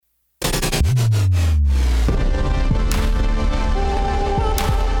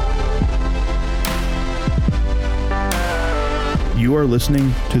You are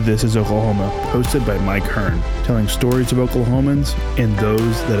listening to This is Oklahoma, hosted by Mike Hearn, telling stories of Oklahomans and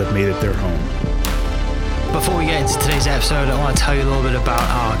those that have made it their home. Before we get into today's episode, I want to tell you a little bit about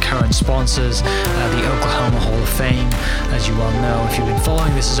our current sponsors, the Oklahoma Hall of Fame. As you well know, if you've been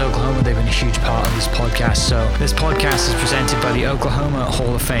following This is Oklahoma, they've been a huge part of this podcast. So this podcast is presented by the Oklahoma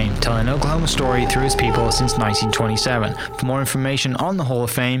Hall of Fame, telling an Oklahoma story through its people since 1927. For more information on the Hall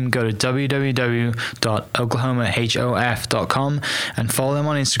of Fame, go to www.oklahomahof.com and follow them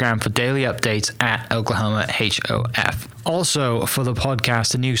on Instagram for daily updates at oklahomahof. Also, for the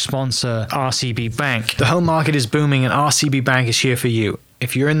podcast, a new sponsor, RCB Bank. The home market is booming and RCB Bank is here for you.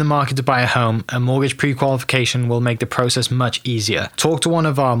 If you're in the market to buy a home, a mortgage pre-qualification will make the process much easier. Talk to one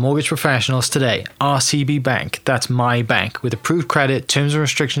of our mortgage professionals today. RCB Bank, that's my bank. With approved credit, terms and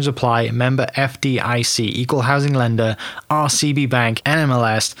restrictions apply. Member FDIC, Equal Housing Lender, RCB Bank,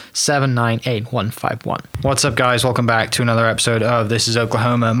 NMLS 798151. What's up, guys? Welcome back to another episode of This is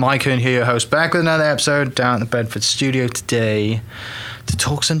Oklahoma. Mike Hearn here, your host, back with another episode down at the Bedford studio today to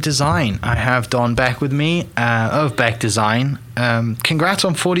talk some design. I have Don Beck with me of Beck Design. Congrats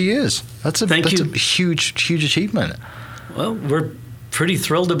on 40 years. That's a huge achievement. Well, we're pretty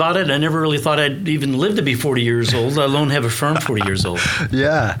thrilled about it. I never really thought I'd even live to be 40 years old, let alone have a firm 40 years old.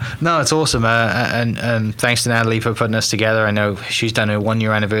 Yeah. No, it's awesome. And thanks to Natalie for putting us together. I know she's done a 1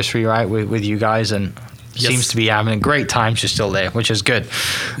 year anniversary, right, with you guys, and yes, seems to be having a great time. She's still there, which is good.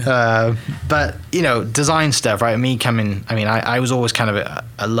 But, you know, design stuff, right? I was always kind of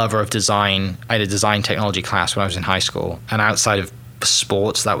a lover of design. I had a design technology class when I was in high school. And outside of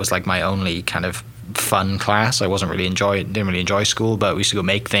sports, that was like my only kind of fun class. I didn't really enjoy school, but we used to go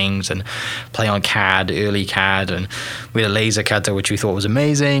make things and play on early CAD. And we had a laser cutter, which we thought was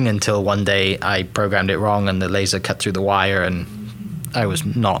amazing, until one day I programmed it wrong and the laser cut through the wire, and I was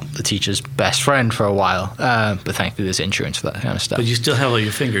not the teacher's best friend for a while, but thankfully there's insurance for that kind of stuff. But you still have all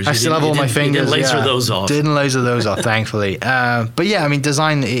your fingers. I still have all my fingers. You didn't laser those off. Didn't laser those off, thankfully. But yeah, I mean,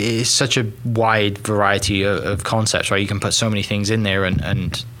 design is such a wide variety of concepts, right? You can put so many things in there,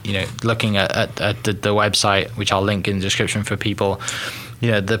 and you know, looking at the website, which I'll link in the description for people,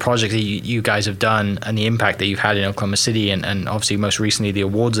 you know, the project that you guys have done and the impact that you've had in Oklahoma City, and obviously most recently the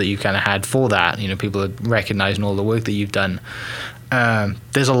awards that you kind of had for that. You know, people are recognizing all the work that you've done.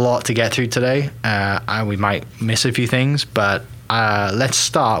 There's a lot to get through today. We might miss a few things, but let's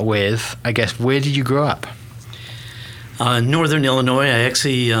start with, I guess, where did you grow up? Northern Illinois. I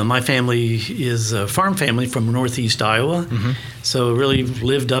actually, my family is a farm family from northeast Iowa. Mm-hmm. So really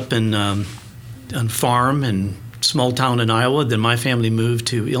lived up on farm and small town in Iowa. Then my family moved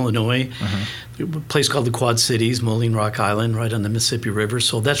to Illinois, a place called the Quad Cities, Moline Rock Island, right on the Mississippi River.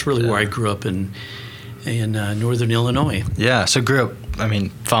 So that's really where I grew up in northern Illinois. Yeah, so grew up,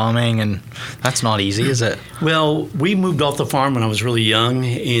 farming, and that's not easy, is it? Well, we moved off the farm when I was really young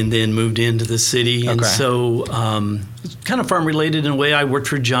and then moved into the city. Okay. And so it's kind of farm-related in a way. I worked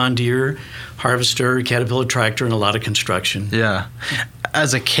for John Deere, Harvester, Caterpillar Tractor, and a lot of construction. Yeah.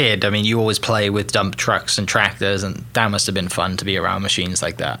 As a kid, you always play with dump trucks and tractors, and that must have been fun to be around machines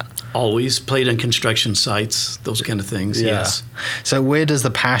like that. Always played on construction sites, those kind of things, yes. So where does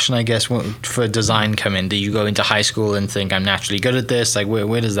the passion, I guess, for design come in? Do you go into high school and think, I'm naturally good at this? Like,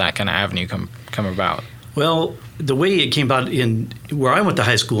 where does that kind of avenue come about? Well, the way it came about in where I went to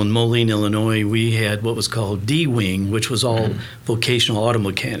high school in Moline, Illinois, we had what was called D-Wing, which was all vocational auto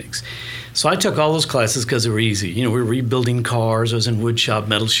mechanics. So I took all those classes because they were easy. You know, we were rebuilding cars. I was in wood shop,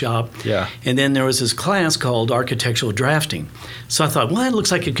 metal shop. Yeah. And then there was this class called architectural drafting. So I thought, well, it looks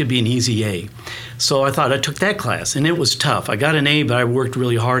like it could be an easy A. So I thought I took that class, and it was tough. I got an A, but I worked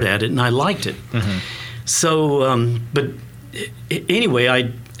really hard at it, and I liked it. Mm-hmm. So, but anyway,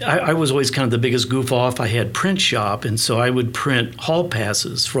 I was always kind of the biggest goof off. I had print shop, and so I would print hall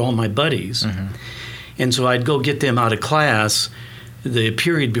passes for all my buddies. Mm-hmm. And so I'd go get them out of class the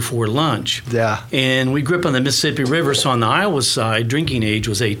period before lunch. Yeah. And we grew up on the Mississippi River, so on the Iowa side, drinking age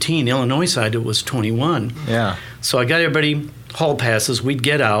was 18. Illinois side, it was 21. Yeah. So I got everybody hall passes. We'd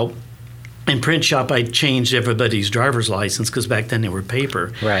get out. In print shop, I changed everybody's driver's license because back then they were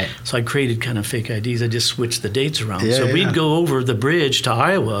paper. Right. So I created kind of fake IDs. I just switched the dates around. Yeah, so we'd go over the bridge to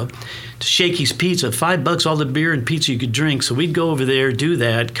Iowa to Shakey's Pizza, $5 all the beer and pizza you could drink. So we'd go over there, do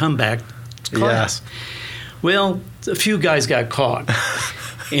that, come back to class. Yeah. Well, a few guys got caught,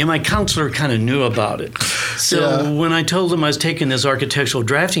 and my counselor kind of knew about it. So when I told him I was taking this architectural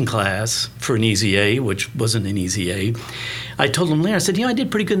drafting class for an easy A, which wasn't an easy A, I told him later, I said, I did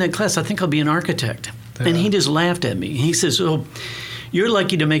pretty good in that class. I think I'll be an architect. Yeah. And he just laughed at me. He says, oh, you're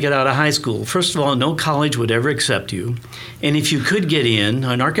lucky to make it out of high school. First of all, no college would ever accept you. And if you could get in,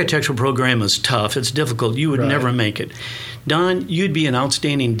 an architectural program is tough. It's difficult. You would never make it. Don, you'd be an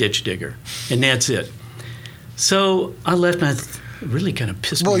outstanding ditch digger. And that's it. So I left, and it really kind of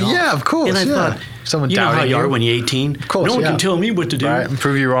pissed me off. Well, yeah, of course. And I thought, someone you know how doubting you are when you're 18. Of course, no one can tell me what to do. Right, and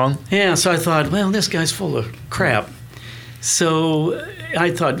prove you wrong. Yeah, so I thought, well, this guy's full of crap. So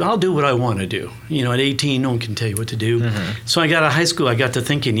I thought, I'll do what I want to do. You know, at 18, no one can tell you what to do. Mm-hmm. So I got out of high school, I got to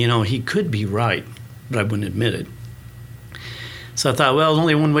thinking, you know, he could be right, but I wouldn't admit it. So I thought, well, there's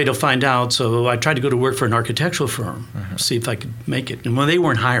only one way to find out. So I tried to go to work for an architectural firm, see if I could make it. And they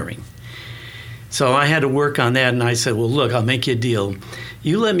weren't hiring. So I had to work on that, and I said, well, look, I'll make you a deal.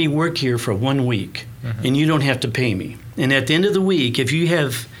 You let me work here for 1 week, and you don't have to pay me. And at the end of the week, if you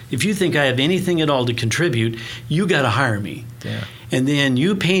think I have anything at all to contribute, you got to hire me. Yeah. And then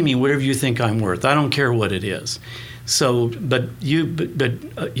you pay me whatever you think I'm worth. I don't care what it is. So, but you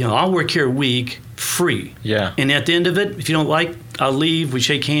know, I'll work here a week free. Yeah. And at the end of it, if you don't like, I'll leave. We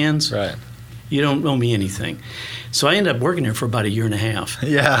shake hands. Right. You don't owe me anything. So I ended up working there for about 1.5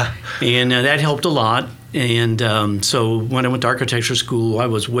 years. Yeah. And that helped a lot. And so when I went to architecture school, I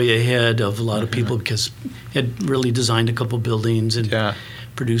was way ahead of a lot of people because I had really designed a couple buildings and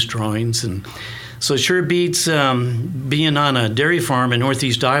produced drawings. And so it sure beats being on a dairy farm in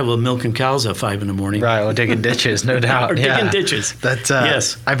northeast Iowa milking cows at 5 a.m. Right, or digging ditches, no doubt. Or digging ditches.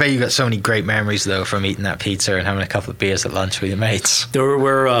 Yes. I bet you got so many great memories, though, from eating that pizza and having a couple of beers at lunch with your mates. There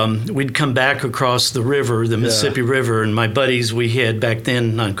were, we'd come back across the river, the Mississippi River, and my buddies we had back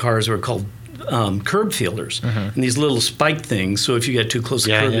then on cars were called curb fielders, and these little spike things. So if you got too close to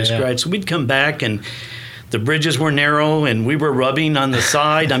the curb, you scratch. So we'd come back, and the bridges were narrow, and we were rubbing on the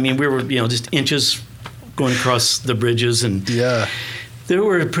side. I mean, we were, just inches going across the bridges, and there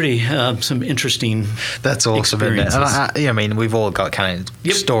were pretty some interesting. That's awesome, isn't it? And I mean, we've all got kind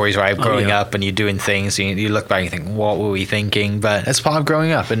of stories, right? Growing up, and you're doing things, and you look back and you think, "What were we thinking?" But it's part of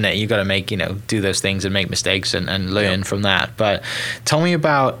growing up, isn't it? You got to make, do those things and make mistakes and learn from that. But tell me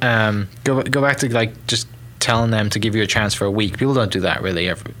about go back to like just telling them to give you a chance for a week. People don't do that really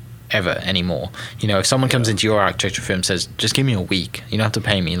ever anymore. If someone comes into your architecture firm and says, "Just give me a week. You don't have to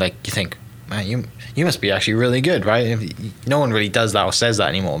pay me," like you think, man, you must be actually really good, right? No one really does that or says that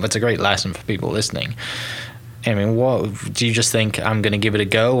anymore, but it's a great lesson for people listening. I mean, what do you just think? I'm going to give it a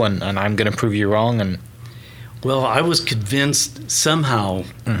go, and I'm going to prove you wrong? And well, I was convinced somehow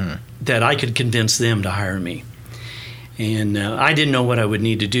that I could convince them to hire me. And I didn't know what I would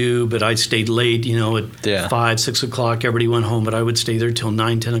need to do, but I stayed late, at 5, 6 o'clock. Everybody went home, but I would stay there till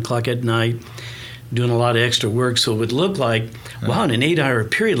 9, 10 o'clock at night, doing a lot of extra work. So it would look like, wow, in an 8-hour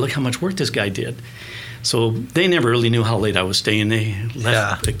period, look how much work this guy did. So they never really knew how late I was staying. They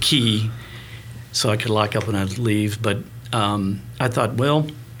left a key so I could lock up when I'd leave. But I thought, well,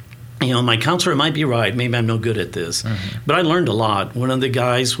 my counselor might be right. Maybe I'm no good at this. But I learned a lot. One of the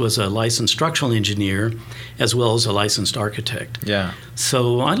guys was a licensed structural engineer as well as a licensed architect. Yeah.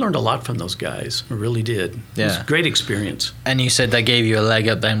 So I learned a lot from those guys. I really did. Yeah. It was a great experience. And you said that gave you a leg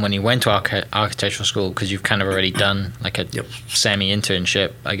up then when you went to architectural school because you've kind of already done like a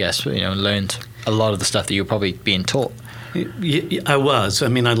semi-internship, I guess, learned a lot of the stuff that you were probably being taught. I was. I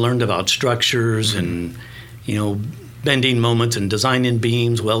mean, I learned about structures and, bending moments and designing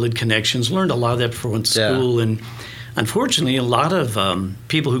beams, welded connections. Learned a lot of that before I went to school. And unfortunately, a lot of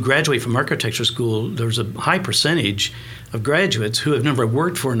people who graduate from architecture school, there's a high percentage of graduates who have never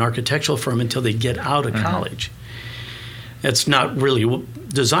worked for an architectural firm until they get out of college. That's not really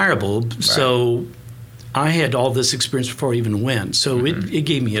desirable. Right. So I had all this experience before I even went, so it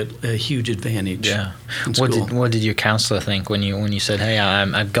gave me a huge advantage. Yeah. What did your counselor think when you said, "Hey,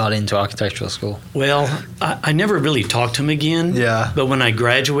 I've got into architectural school"? Well, I never really talked to him again. Yeah. But when I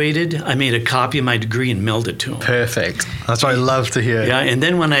graduated, I made a copy of my degree and mailed it to him. Perfect. That's what I love to hear. Yeah. And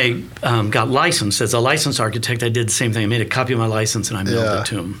then when I got licensed as a licensed architect, I did the same thing. I made a copy of my license and I mailed it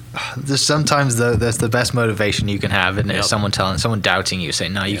to him. There's sometimes that's the best motivation you can have, and someone doubting you,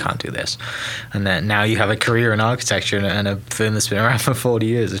 saying, "No, you can't do this," and then now you have a career in architecture and a firm that's been around for 40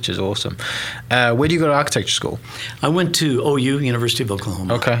 years, which is awesome. Where do you go to architecture school? I went to OU, University of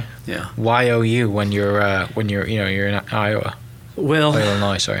Oklahoma. Okay. Yeah. Why OU when you're in Iowa? Well,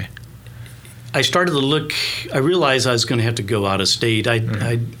 Illinois, sorry. I started to look. I realized I was going to have to go out of state.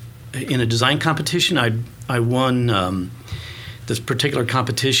 I in a design competition, I won this particular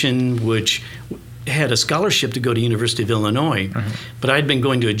competition, which had a scholarship to go to University of Illinois, but I'd been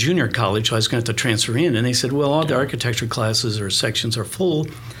going to a junior college, so I was going to have to transfer in. And they said, well, all the architecture classes or sections are full,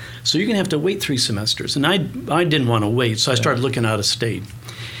 so you're going to have to wait 3 semesters. And I didn't want to wait, so I started looking out of state.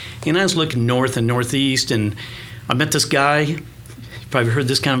 And I was looking north and northeast, and I met this guy, probably heard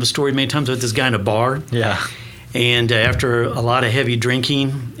this kind of a story many times with this guy in a bar. Yeah. And after a lot of heavy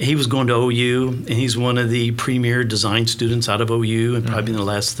drinking, he was going to OU, and he's one of the premier design students out of OU, and probably in the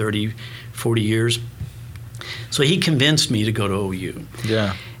last 30, 40 years. So he convinced me to go to OU.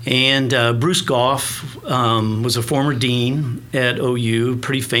 Yeah. And Bruce Goff was a former dean at OU,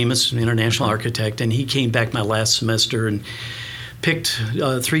 pretty famous international architect, and he came back my last semester and picked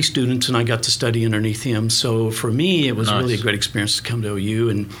 3 students, and I got to study underneath him. So for me, it was really a great experience to come to OU.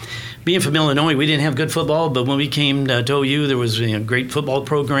 And being from Illinois, we didn't have good football, but when we came to OU, there was a great football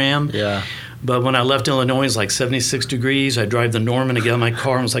program. Yeah. But when I left Illinois, it was like 76 degrees. I drive to Norman to get out of my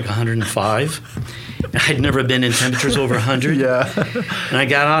car, and it was like 105. I'd never been in temperatures over 100. Yeah. And I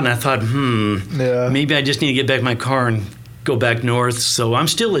got out, and I thought, maybe I just need to get back in my car and go back north. So I'm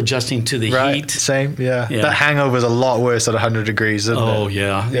still adjusting to the heat. Same, yeah. That hangover is a lot worse at 100 degrees, isn't it? Oh,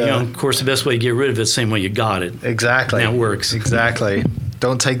 yeah. You know, of course, the best way to get rid of it is the same way you got it. Exactly. And that works. Exactly.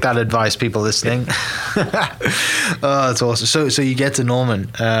 Don't take that advice, people listening. Oh, that's awesome. So you get to Norman.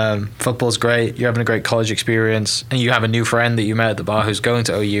 Football's great. You're having a great college experience, and you have a new friend that you met at the bar who's going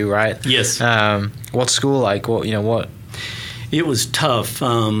to OU, right? Yes. What's school like? What? It was tough. A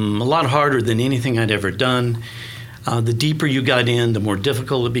lot harder than anything I'd ever done. The deeper you got in, the more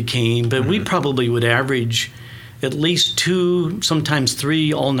difficult it became. But we probably would average at least 2, sometimes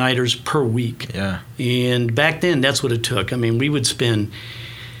 3 all-nighters per week. Yeah. And back then, that's what it took. I mean, we would spend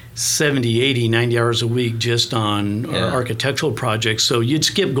 70, 80, 90 hours a week just on architectural projects. So you'd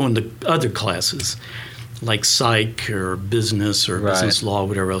skip going to other classes like psych or business or business law,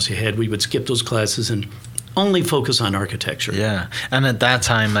 whatever else you had. We would skip those classes and only focus on architecture. Yeah. And at that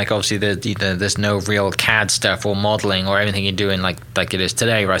time, like, obviously there's no real CAD stuff or modeling or everything you're doing like it is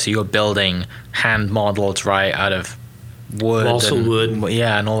today, right? So you're building hand models, right, out of wood. Also wood.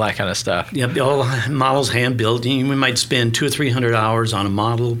 Yeah, and all that kind of stuff. Yeah, all models hand built. We might spend 200 or 300 hours on a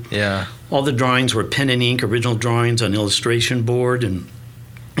model. Yeah. All the drawings were pen and ink, original drawings on illustration board. And,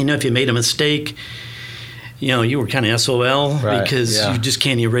 if you made a mistake, you were kind of SOL because you just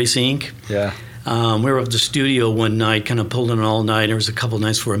can't erase ink. Yeah. We were at the studio one night, kind of pulled an all-nighter. There was a couple of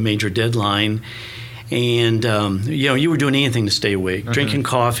nights for a major deadline. And, you were doing anything to stay awake. Drinking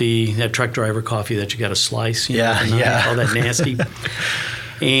coffee, that truck driver coffee that you got to slice. All that nasty.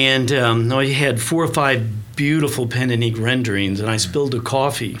 And you had 4 or 5 beautiful pen and ink renderings, and I spilled a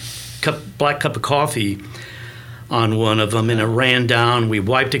black cup of coffee on one of them, and it ran down. We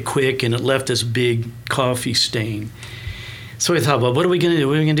wiped it quick, and it left this big coffee stain. So we thought, well, what are we going to do?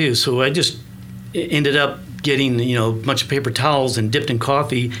 What are we going to do? So I just ended up getting, a bunch of paper towels and dipped in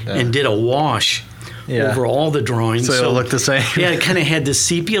coffee and did a wash over all the drawings. So it looked the same. Yeah, it kind of had this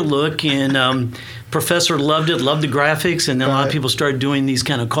sepia look, and professor loved it, loved the graphics, and then a lot of people started doing these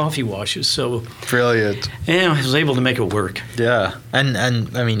kind of coffee washes. So brilliant. Yeah, I was able to make it work. Yeah, and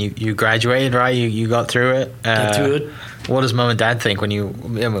I mean, you graduated, right? You got through it. Got through it. What does mom and dad think when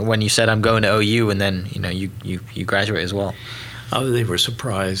you said I'm going to OU, and then you graduate as well? Oh, they were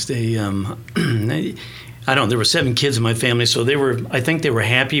surprised. There were 7 kids in my family, so I think they were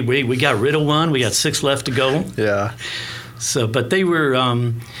happy. We got rid of one. We got 6 left to go. Yeah. So, but they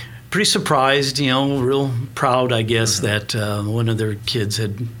were pretty surprised, real proud, I guess, that one of their kids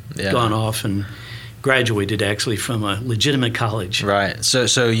had gone off and graduated actually from a legitimate college. Right.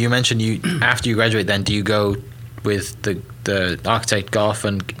 So you mentioned after you graduate, then do you go with the architect Goff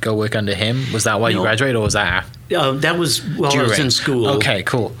and go work under him? Was that why you graduated, or was that after? That was while I was in school. Okay,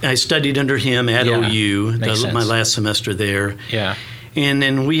 cool. I studied under him at OU, my last semester there. Yeah. And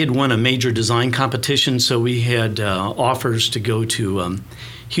then we had won a major design competition, so we had offers to go to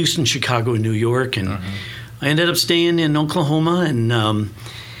Houston, Chicago, and New York. And I ended up staying in Oklahoma, and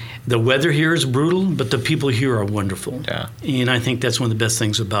the weather here is brutal, but the people here are wonderful. Yeah. And I think that's one of the best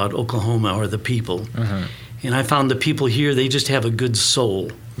things about Oklahoma are the people. And I found the people here, they just have a good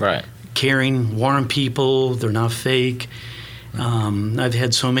soul. Right. Caring, warm people. They're not fake. I've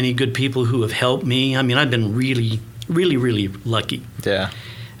had so many good people who have helped me. I mean, I've been really, really, really lucky. Yeah.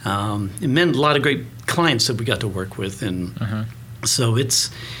 It meant a lot of great clients that we got to work with. And so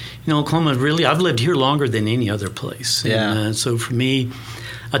it's, Oklahoma really, I've lived here longer than any other place. Yeah. And so for me,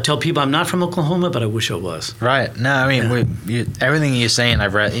 I tell people I'm not from Oklahoma, but I wish I was. Right. No, I mean, everything you're saying I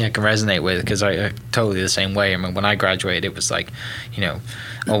can resonate with, because I totally the same way. I mean, when I graduated, it was like,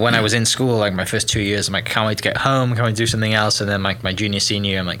 or when I was in school, like my first 2 years, I'm like, can't wait to get home, can't wait to do something else. And then like my junior,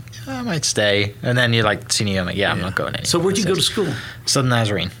 senior, I'm like, I might stay. And then you're like senior, I'm like, I'm not going anywhere. So where'd you go to school? Southern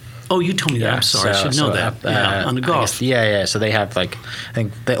Nazarene. Oh, you told me that. I'm sorry. I should know that. On the golf. Yeah. So they have I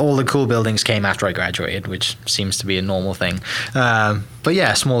think all the cool buildings came after I graduated, which seems to be a normal thing. But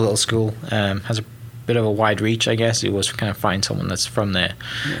yeah, small little school. Has a bit of a wide reach, I guess. It was kind of find someone that's from there.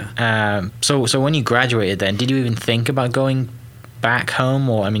 Yeah. So when you graduated then, did you even think about going back home?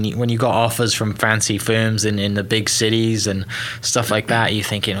 Or, I mean, when you got offers from fancy firms in the big cities and stuff like that, you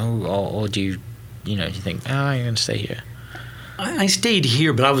thinking, or do you think, you're going to stay here? I stayed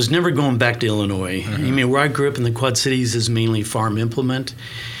here, but I was never going back to Illinois. Mm-hmm. I mean, where I grew up in the Quad Cities is mainly farm implement.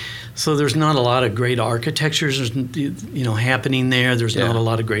 So there's not a lot of great architectures, happening there. There's not a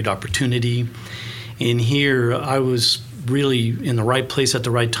lot of great opportunity. And here, I was really in the right place at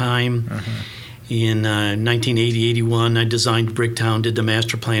the right time. Mm-hmm. In 1980, 81, I designed Bricktown, did the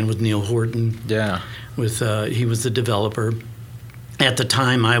master plan with Neil Horton. Yeah. He was the developer. At the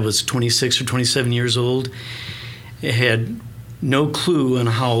time, I was 26 or 27 years old. I had no clue on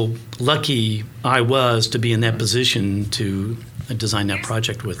how lucky I was to be in that position to design that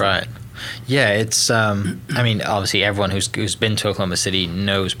project with. Right. Yeah, it's. I mean, obviously, everyone who's been to Oklahoma City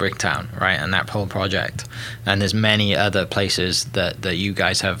knows Bricktown, right, and that whole project. And there's many other places that you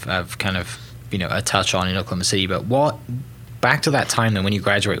guys have kind of a touch on in Oklahoma City. But back to that time then when you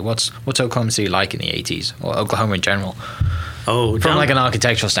graduated, what's Oklahoma City like in the 80s, or Oklahoma in general? From like an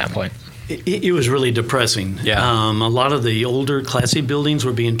architectural standpoint. It was really depressing. Yeah. A lot of the older Class A buildings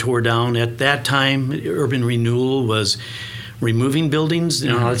were being torn down. At that time, urban renewal was removing buildings.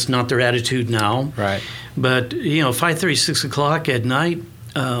 It's not their attitude now. Right. But 5:30, 6 o'clock at night,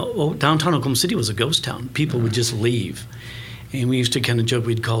 downtown Oklahoma City was a ghost town. People would just leave, and we used to kind of joke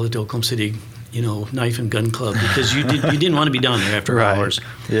we'd call it the Oklahoma City, knife and gun club, because you didn't want to be down there after right. hours.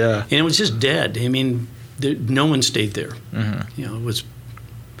 Yeah. And it was just dead. I mean, no one stayed there. Mm-hmm. It was.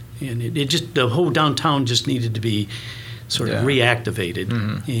 And it just, the whole downtown just needed to be sort of reactivated.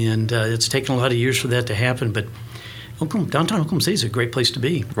 Mm-hmm. And it's taken a lot of years for that to happen. But downtown Oklahoma City is a great place to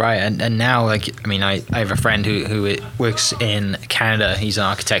be. Right. And now, I have a friend who works in Canada. He's an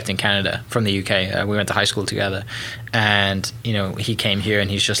architect in Canada from the UK. We went to high school together. And, he came here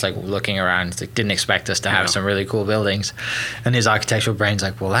and he's just like looking around. He's like, didn't expect us to have some really cool buildings. And his architectural brain's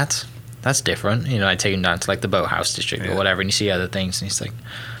like, well, that's different. I take him down to like the Boathouse district or whatever, and you see other things, and he's like,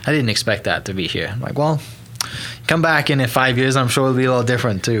 I didn't expect that to be here. I'm like, well, come back in 5 years, I'm sure it'll be a lot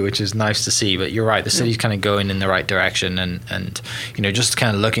different too, which is nice to see. But you're right, the city's kind of going in the right direction, and just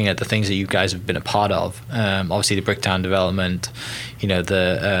kind of looking at the things that you guys have been a part of. Obviously, the Bricktown development,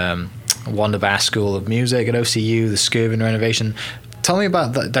 the Wonderbass School of Music at OCU, the Skirvin renovation. Tell me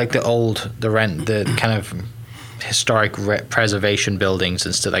about the kind of historic preservation buildings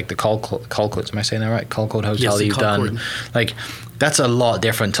and stuff, like the Colcourts. Am I saying that right? Colcourt Hotel. Yes, you've done. Like, that's a lot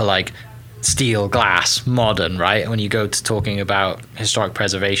different to like steel, glass, modern, right? When you go to talking about historic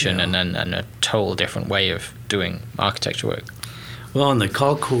preservation and a total different way of doing architecture work. Well, in the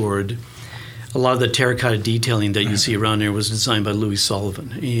Colcourt, a lot of the terracotta detailing that you see around there was designed by Louis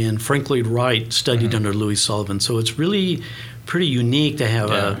Sullivan, and Frank Lloyd Wright studied under Louis Sullivan. So it's really pretty unique to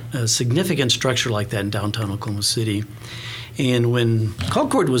have a significant structure like that in downtown Oklahoma City. And when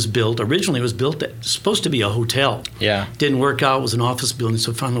Colcourt was built, originally it was built supposed to be a hotel. Yeah. Didn't work out. It was an office building,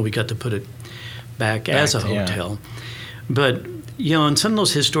 so finally we got to put it back as a hotel. But, in some of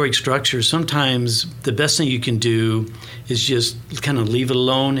those historic structures, sometimes the best thing you can do is just kind of leave it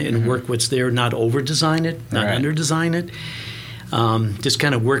alone and work what's there, not over-design it, not under-design it. Just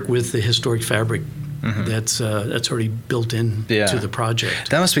kind of work with the historic fabric. Mm-hmm. That's already built in to the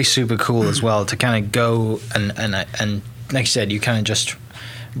project. That must be super cool as well, to kind of go and like you said, you kind of just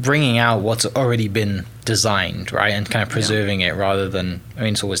bringing out what's already been designed, right, and kind of preserving it rather than. I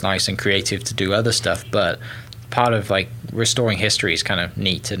mean, it's always nice and creative to do other stuff, but part of like restoring history is kind of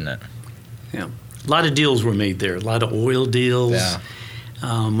neat, isn't it? Yeah, a lot of deals were made there. A lot of oil deals. Yeah.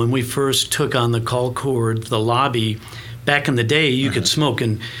 When we first took on the Colcourt, the lobby. Back in the day, you could smoke,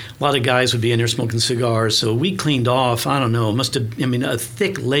 and a lot of guys would be in there smoking cigars. So we cleaned off, a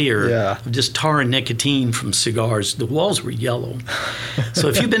thick layer of just tar and nicotine from cigars. The walls were yellow. So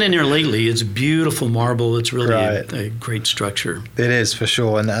if you've been in there lately, it's beautiful marble. It's really a great structure. It is, for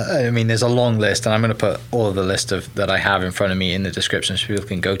sure. And there's a long list, and I'm going to put all of the list that I have in front of me in the description so people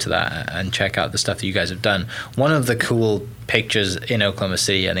can go to that and check out the stuff that you guys have done. One of the cool pictures in Oklahoma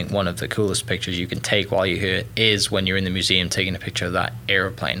City, I think one of the coolest pictures you can take while you're here is when you're in the museum taking a picture of that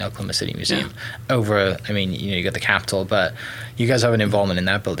airplane, Oklahoma City Museum. Yeah. You got the Capitol, but you guys have an involvement in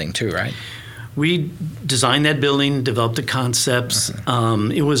that building too, right? We designed that building, developed the concepts.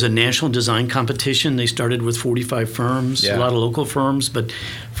 It was a national design competition. They started with 45 firms, a lot of local firms, but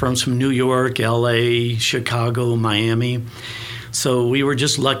firms from New York, LA, Chicago, Miami. So we were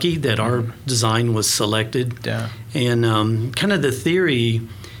just lucky that our design was selected. Yeah. And kind of the theory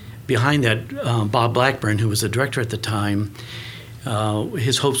behind that, Bob Blackburn, who was the director at the time,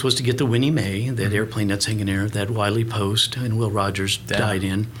 His hopes was to get the Winnie Mae, that airplane that's hanging there, that Wiley Post, and Will Rogers died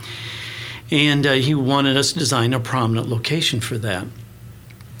in. And he wanted us to design a prominent location for that.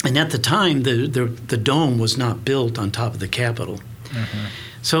 And at the time, the dome was not built on top of the Capitol. Mm-hmm.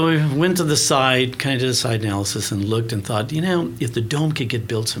 So we went to the site, kind of did a site analysis, and looked and thought, if the dome could get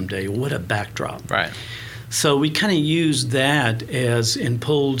built someday, what a backdrop. Right. So we kind of used that and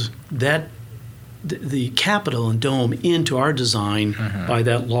pulled the Capitol and dome into our design by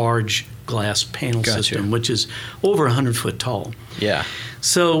that large glass panel system, which is over 100 foot tall. Yeah.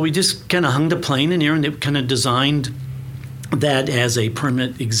 So we just kind of hung the plane in there, and it kind of designed that as a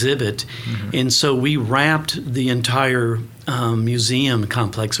permanent exhibit. Mm-hmm. And so we wrapped the entire museum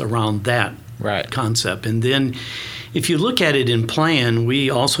complex around that concept. And then if you look at it in plan, we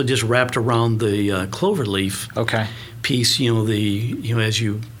also just wrapped around the cloverleaf piece, as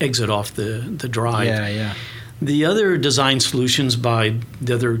you exit off the drive. Yeah. The other design solutions by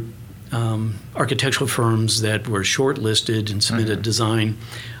the other architectural firms that were shortlisted and submitted design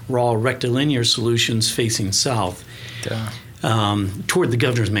were all rectilinear solutions facing south. Toward the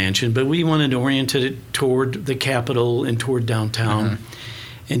governor's mansion, but we wanted to orient it toward the Capitol and toward downtown,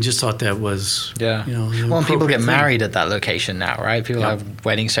 and just thought that was Well, people get married at that location now, right? People have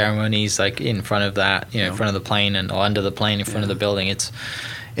wedding ceremonies like in front of that, in front of the plane or under the plane in front of the building.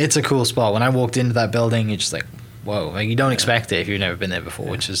 It's a cool spot. When I walked into that building, you're just like, whoa! Like you don't expect it if you've never been there before,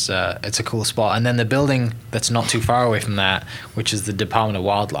 which is it's a cool spot. And then the building that's not too far away from that, which is the Department of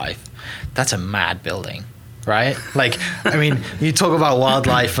Wildlife, that's a mad building. Right? Like, I mean, you talk about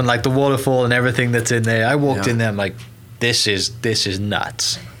wildlife and like the waterfall and everything that's in there. I walked in there, I'm like, this is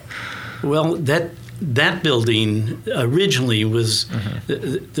nuts. Well, that building originally was,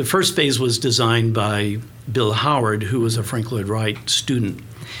 the first phase was designed by Bill Howard, who was a Frank Lloyd Wright student.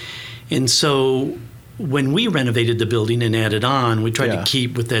 And so when we renovated the building and added on, we tried to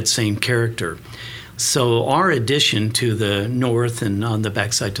keep with that same character. So our addition to the north and on the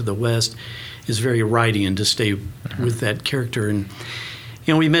backside to the west is very Wrightian to stay with that character. And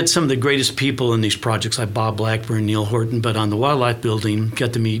we met some of the greatest people in these projects, like Bob Blackburn, Neil Horton, but on the Wildlife Building,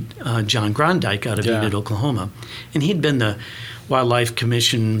 got to meet John Grondike out of Enid, Oklahoma. And he'd been the Wildlife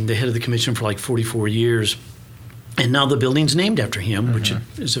Commission, the head of the commission for like 44 years. And now the building's named after him, which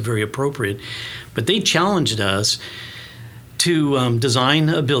is very appropriate. But they challenged us to design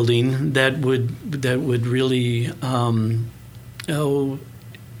a building that would really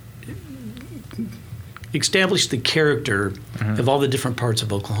establish the character of all the different parts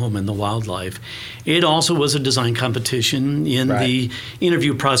of Oklahoma and the wildlife. It also was a design competition. In the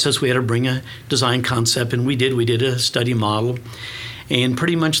interview process, we had to bring a design concept, and we did a study model. And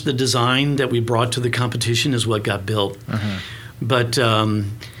pretty much the design that we brought to the competition is what got built. But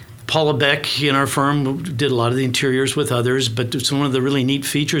Paula Beck in our firm did a lot of the interiors with others, but some of the really neat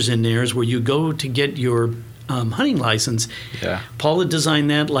features in there is where you go to get your hunting license. Paula designed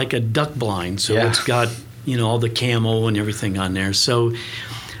that like a duck blind, so it's got all the camo and everything on there. So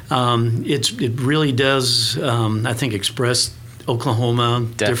it really does, I think, express Oklahoma,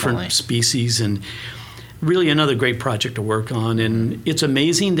 different species, and really another great project to work on. And it's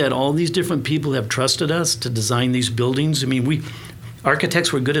amazing that all these different people have trusted us to design these buildings. I mean,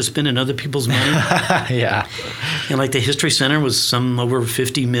 architects were good at spending other people's money. And like the History Center was some over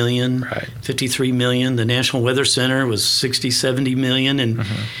 50 million, 53 million. The National Weather Center was 60, 70 million. And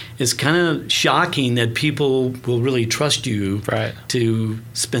it's kind of shocking that people will really trust you to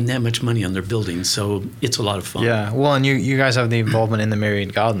spend that much money on their buildings. So it's a lot of fun. Yeah. Well, and you guys have the involvement in the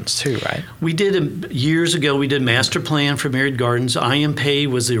Myriad Gardens too, right? We did, years ago, we did master plan for Myriad Gardens. I Am Pay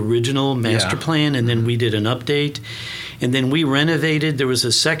was the original master plan, and then we did an update. And then we renovated. There was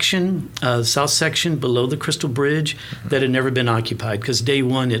a section, south section below the Crystal Bridge that had never been occupied because day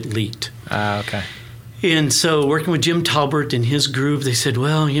one it leaked. Okay. And so working with Jim Talbert and his group, they said,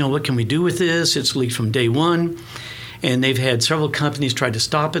 well, what can we do with this? It's leaked from day one. And they've had several companies try to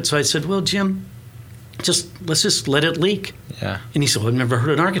stop it. So I said, well, Jim, let's just let it leak. And he said, well, I've never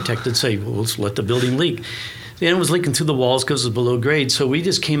heard an architect that say, well, let's let the building leak. And it was leaking through the walls because it was below grade. So we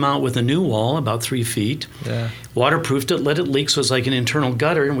just came out with a new wall, about 3 feet, waterproofed it, let it leak so it's like an internal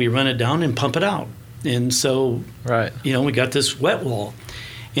gutter, and we run it down and pump it out. And so, we got this wet wall.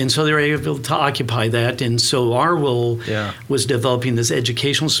 And so they were able to occupy that. And so our role was developing this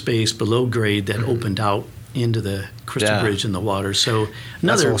educational space below grade that opened out into the Crystal Bridge and the water. So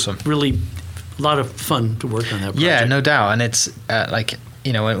another really a lot of fun to work on that project. Yeah, no doubt. And it's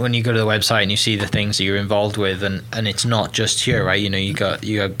you know, when you go to the website and you see the things that you're involved with, and it's not just here, right? You know, you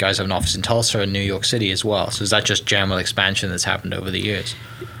guys have an office in Tulsa and New York City as well. So is that just general expansion that's happened over the years?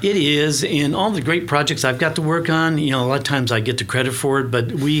 It is, and all the great projects I've got to work on, you know, a lot of times I get the credit for it,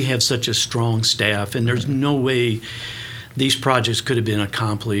 but we have such a strong staff, and there's no way these projects could have been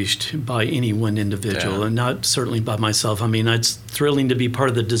accomplished by any one individual, and not certainly by myself. I mean, it's thrilling to be part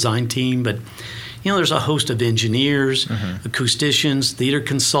of the design team, but you know, there's a host of engineers, acousticians, theater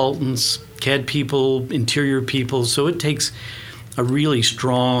consultants, CAD people, interior people. So it takes a really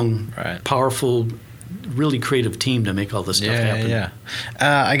strong, powerful, really creative team to make all this stuff happen. Yeah.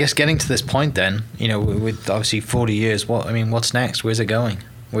 I guess getting to this point, then, you know, with obviously 40 years, what's next? Where's it going?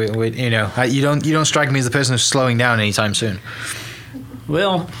 You know, you don't strike me as the person who's slowing down anytime soon.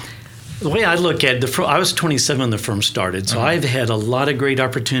 Well, the way I look at it, I was 27 when the firm started, so I've had a lot of great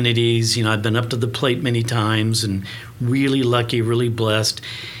opportunities. You know, I've been up to the plate many times and really lucky, really blessed.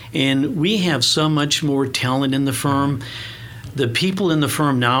 And we have so much more talent in the firm. The people in the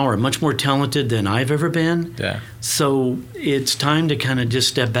firm now are much more talented than I've ever been. Yeah. So it's time to kind of just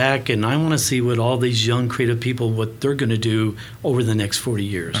step back, and I want to see what all these young creative people, what they're going to do over the next 40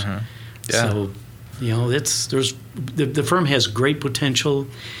 years. Yeah. So, you know, the firm has great potential.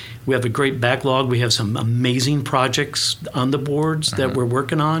 We have a great backlog. We have some amazing projects on the boards that we're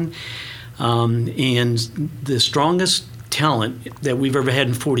working on. And the strongest talent that we've ever had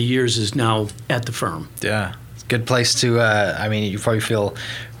in 40 years is now at the firm. Yeah. It's a good place to, I mean, you probably feel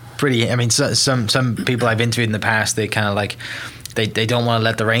pretty, I mean, some people I've interviewed in the past, they kind of like, they don't want to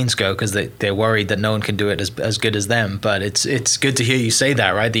let the reins go because they're worried that no one can do it as good as them. But it's good to hear you say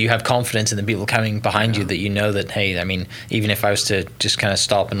that, right? That you have confidence in the people coming behind you, that you know that, hey, I mean, even if I was to just kind of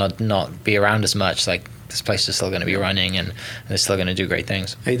stop and not be around as much, like this place is still going to be running and it's still going to do great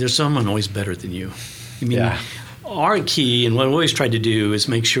things. Hey, there's someone always better than you. I mean, our key and what we always try to do is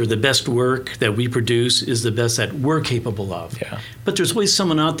make sure the best work that we produce is the best that we're capable of. Yeah. But there's always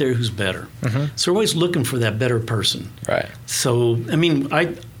someone out there who's better. So we're always looking for that better person. Right. So, I mean,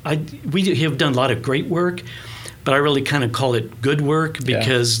 we have done a lot of great work, but I really kind of call it good work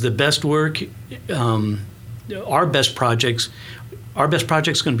because the best work, our best project's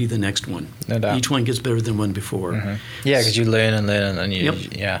going to be the next one. No doubt. Each one gets better than one before. Yeah, because you learn and you,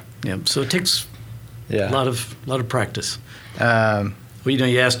 Yep. So it takes a lot of practice. Well, you know,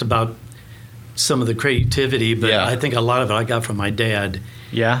 you asked about some of the creativity, but I think a lot of it I got from my dad.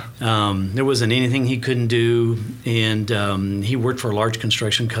 Yeah. There wasn't anything he couldn't do, and he worked for a large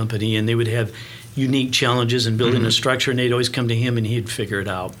construction company, and they would have unique challenges in building a structure, and they'd always come to him, and he'd figure it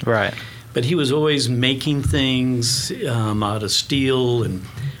out. Right. But he was always making things out of steel and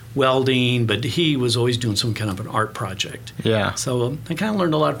welding, but he was always doing some kind of an art project. Yeah. So I kind of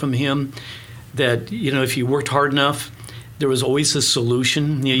learned a lot from him that, you know, if you worked hard enough, there was always a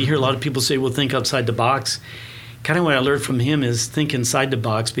solution. You know, you hear a lot of people say, well, think outside the box. Kind of what I learned from him is think inside the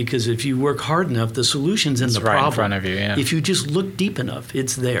box, because if you work hard enough, the solution's in the problem. Right in front of you, yeah. If you just look deep enough,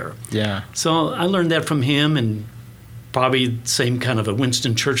 it's there. Yeah. So I learned that from him, and probably same kind of a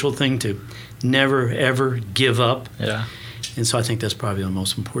Winston Churchill thing, to never, ever give up. Yeah. And so I think that's probably the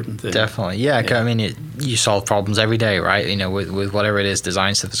most important thing. Definitely. Yeah. I mean, you solve problems every day, right? You know, with whatever it is,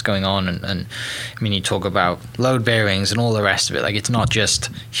 design stuff that's going on. And I mean, you talk about load bearings and all the rest of it. Like, it's not just,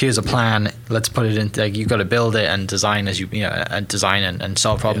 here's a plan, let's put it in. Like, you've got to build it and design and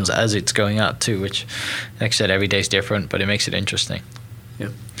solve problems as it's going up too, which, like I said, every day's different, but it makes it interesting. Yeah.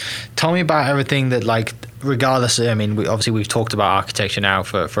 Tell me about everything that, like, regardless, I mean, we've talked about architecture now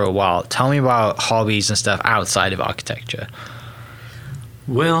for a while. Tell me about hobbies and stuff outside of architecture.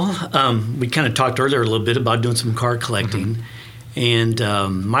 Well, we kind of talked earlier a little bit about doing some car collecting. And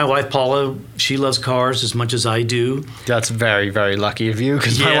my wife, Paula, she loves cars as much as I do. That's very, very lucky of you,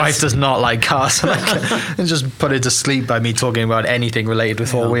 because my wife does not like cars. And just put her to sleep by me talking about anything related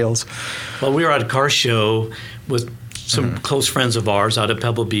with four wheels. Well, we were at a car show with some close friends of ours out at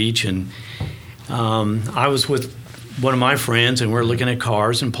Pebble Beach, and I was with one of my friends, and we're looking at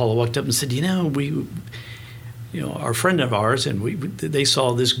cars, and Paula walked up and said, our friend of ours, and they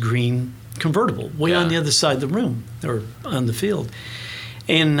saw this green convertible way on the other side of the room, or on the field.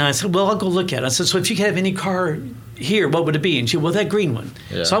 And I said, well, I'll go look at it. I said, so if you could have any car here, what would it be? And she said, well, that green one.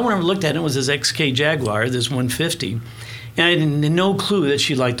 Yeah. So I went over and looked at it. It was this XK Jaguar, this 150. And I had no clue that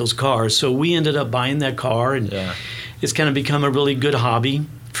she liked those cars. So we ended up buying that car, and it's kind of become a really good hobby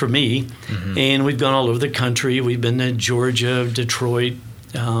for me. And we've gone all over the country. We've been to Georgia, Detroit,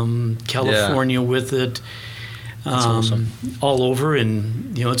 California with it. That's awesome. All over,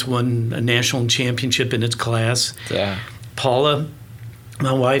 and it's won a national championship in its class. Yeah. Paula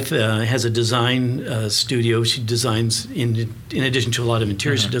My wife has a design studio. She designs, in addition to a lot of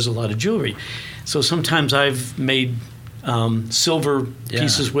interiors, she does a lot of jewelry. So sometimes I've made silver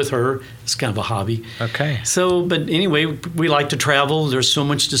pieces with her. It's kind of a hobby. Okay. So, but anyway, we like to travel. There's so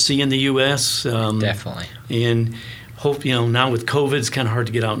much to see in the U.S. Definitely. And hope, now with COVID, it's kind of hard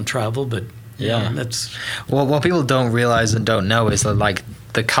to get out and travel, but that's... Well, what people don't realize and don't know is that, like,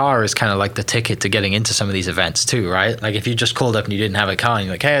 the car is kind of like the ticket to getting into some of these events too, right? Like if you just called up and you didn't have a car and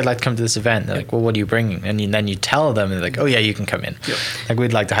you're like, hey, I'd like to come to this event. They're like, well, what are you bringing? And then you tell them and they're like, oh yeah, you can come in. Yep. Like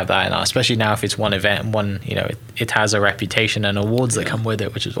we'd like to have that in our, especially now if it's one event, it has a reputation and awards that come with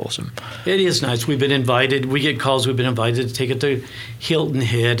it, which is awesome. It is nice. We've been invited. We get calls. We've been invited to take it to Hilton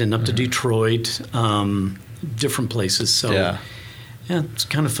Head and up to Detroit, different places. So yeah, it's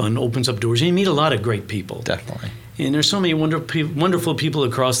kind of fun. Opens up doors. And you meet a lot of great people. Definitely. And there's so many wonderful people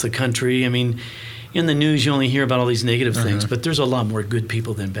across the country. I mean, in the news, you only hear about all these negative things, but there's a lot more good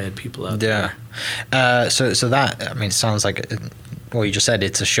people than bad people out there. So that, I mean, it sounds like, well, you just said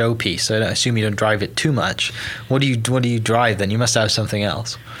it's a showpiece. So I assume you don't drive it too much. What do you drive then? You must have something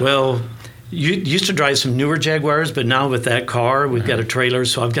else. Well, you used to drive some newer Jaguars, but now with that car, we've got a trailer,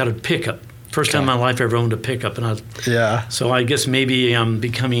 so I've got a pickup. First time in my life I ever owned a pickup, so I guess maybe I'm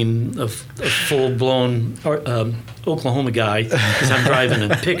becoming a full-blown Oklahoma guy because I'm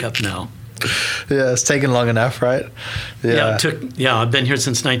driving a pickup now. Yeah, it's taken long enough, right? Yeah, I've been here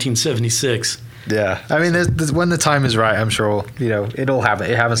since 1976. Yeah, I mean, there's, when the time is right, I'm sure it'll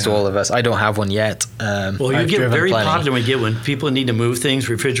happen. It happens to all of us. I don't have one yet. Well, you get very popular when you get one. People need to move things: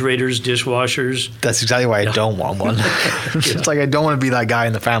 refrigerators, dishwashers. That's exactly why I don't want one. It's like I don't want to be that guy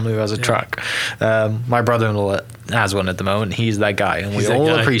in the family who has a truck. My brother-in-law has one at the moment. He's that guy, and we all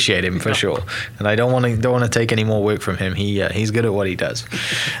appreciate him for sure. And I don't want to take any more work from him. He's good at what he does.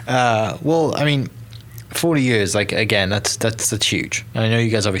 Well, I mean, 40 years, like, again, that's huge. And I know you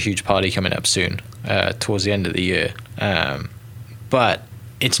guys have a huge party coming up soon, towards the end of the year. But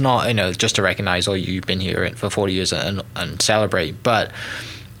it's not, just to recognize, you've been here for 40 years and celebrate. But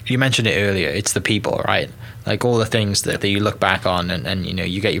you mentioned it earlier, it's the people, right? Like all the things that you look back on and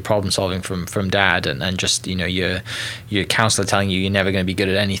you get your problem solving from dad and just, your counselor telling you're never going to be good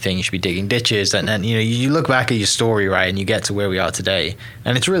at anything, you should be digging ditches. And you look back at your story, right? And you get to where we are today.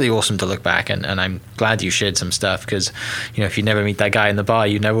 And it's really awesome to look back. And I'm glad you shared some stuff because, if you never meet that guy in the bar,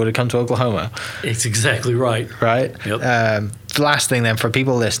 you never would have come to Oklahoma. It's exactly right. Right? Yep. The last thing then for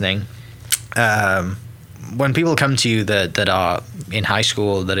people listening, when people come to you that are in high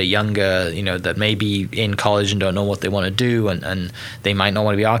school, that are younger, that may be in college and don't know what they want to do, and they might not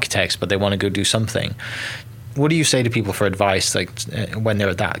want to be architects, but they want to go do something, what do you say to people for advice, like when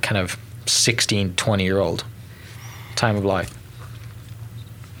they're that kind of 16, 20-year-old time of life?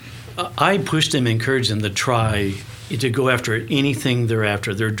 I push them, encourage them to try to go after anything they're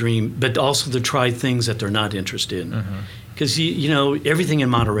after, their dream, but also to try things that they're not interested in. Because, everything in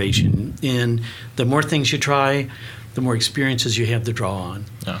moderation. And the more things you try, the more experiences you have to draw on.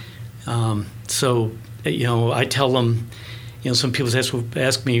 Yeah. So, I tell them, some people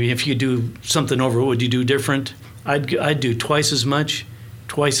ask me, if you do something over, what would you do different? I'd do twice as much,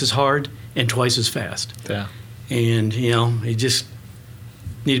 twice as hard, and twice as fast. Yeah. And, you just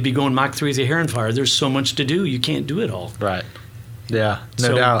need to be going Mach 3 as a hair on fire. There's so much to do. You can't do it all. Right. Yeah,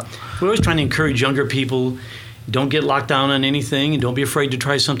 no doubt. We're always trying to encourage younger people. Don't get locked down on anything, and don't be afraid to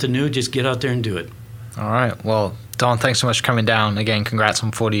try something new. Just get out there and do it. All right. Well, Don, thanks so much for coming down. Again, congrats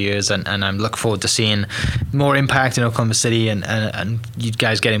on 40 years, and I'm looking forward to seeing more impact in Oklahoma City and you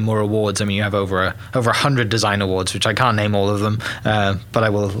guys getting more awards. I mean, you have over 100 design awards, which I can't name all of them, but I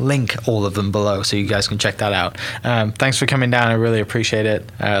will link all of them below so you guys can check that out. Thanks for coming down. I really appreciate it.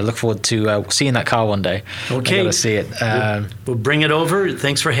 Look forward to seeing that car one day. Okay. I got to see it. We'll bring it over.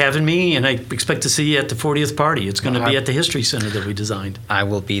 Thanks for having me, and I expect to see you at the 40th party. It's going to be at the History Center that we designed. I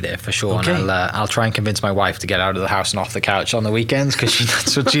will be there for sure, okay. And I'll try and convince my wife to get out of the house and off the couch on the weekends because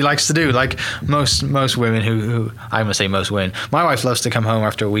that's what she likes to do. Like most women who I'm gonna say most women. My wife loves to come home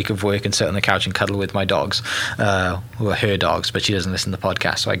after a week of work and sit on the couch and cuddle with my dogs, who are her dogs, but she doesn't listen to the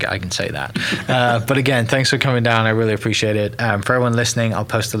podcast, so I can say that. But again, thanks for coming down. I really appreciate it. For everyone listening, I'll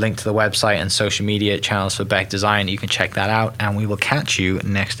post a link to the website and social media channels for Beck Design. You can check that out, and we will catch you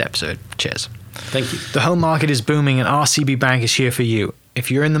next episode. Cheers. Thank you. The home market is booming, and RCB Bank is here for you. If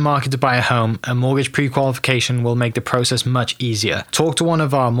you're in the market to buy a home, a mortgage pre-qualification will make the process much easier. Talk to one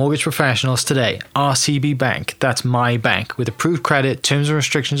of our mortgage professionals today. RCB Bank, that's my bank. With approved credit, terms and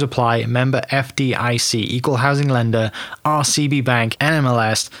restrictions apply. Member FDIC, equal housing lender, RCB Bank,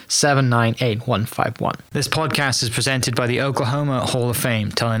 NMLS 798151. This podcast is presented by the Oklahoma Hall of Fame,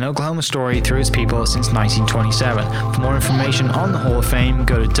 telling Oklahoma's story through its people since 1927. For more information on the Hall of Fame,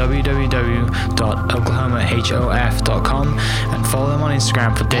 go to www.oklahomahof.com and follow them on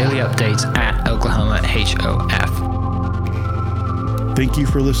Instagram for daily updates at OklahomaHOF. Thank you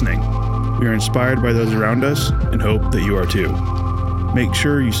for listening. We are inspired by those around us and hope that you are too. Make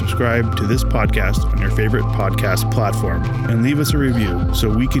sure you subscribe to this podcast on your favorite podcast platform and leave us a review so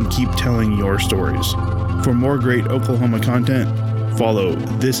we can keep telling your stories. For more great Oklahoma content, follow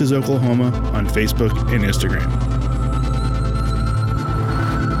This Is Oklahoma on Facebook and Instagram.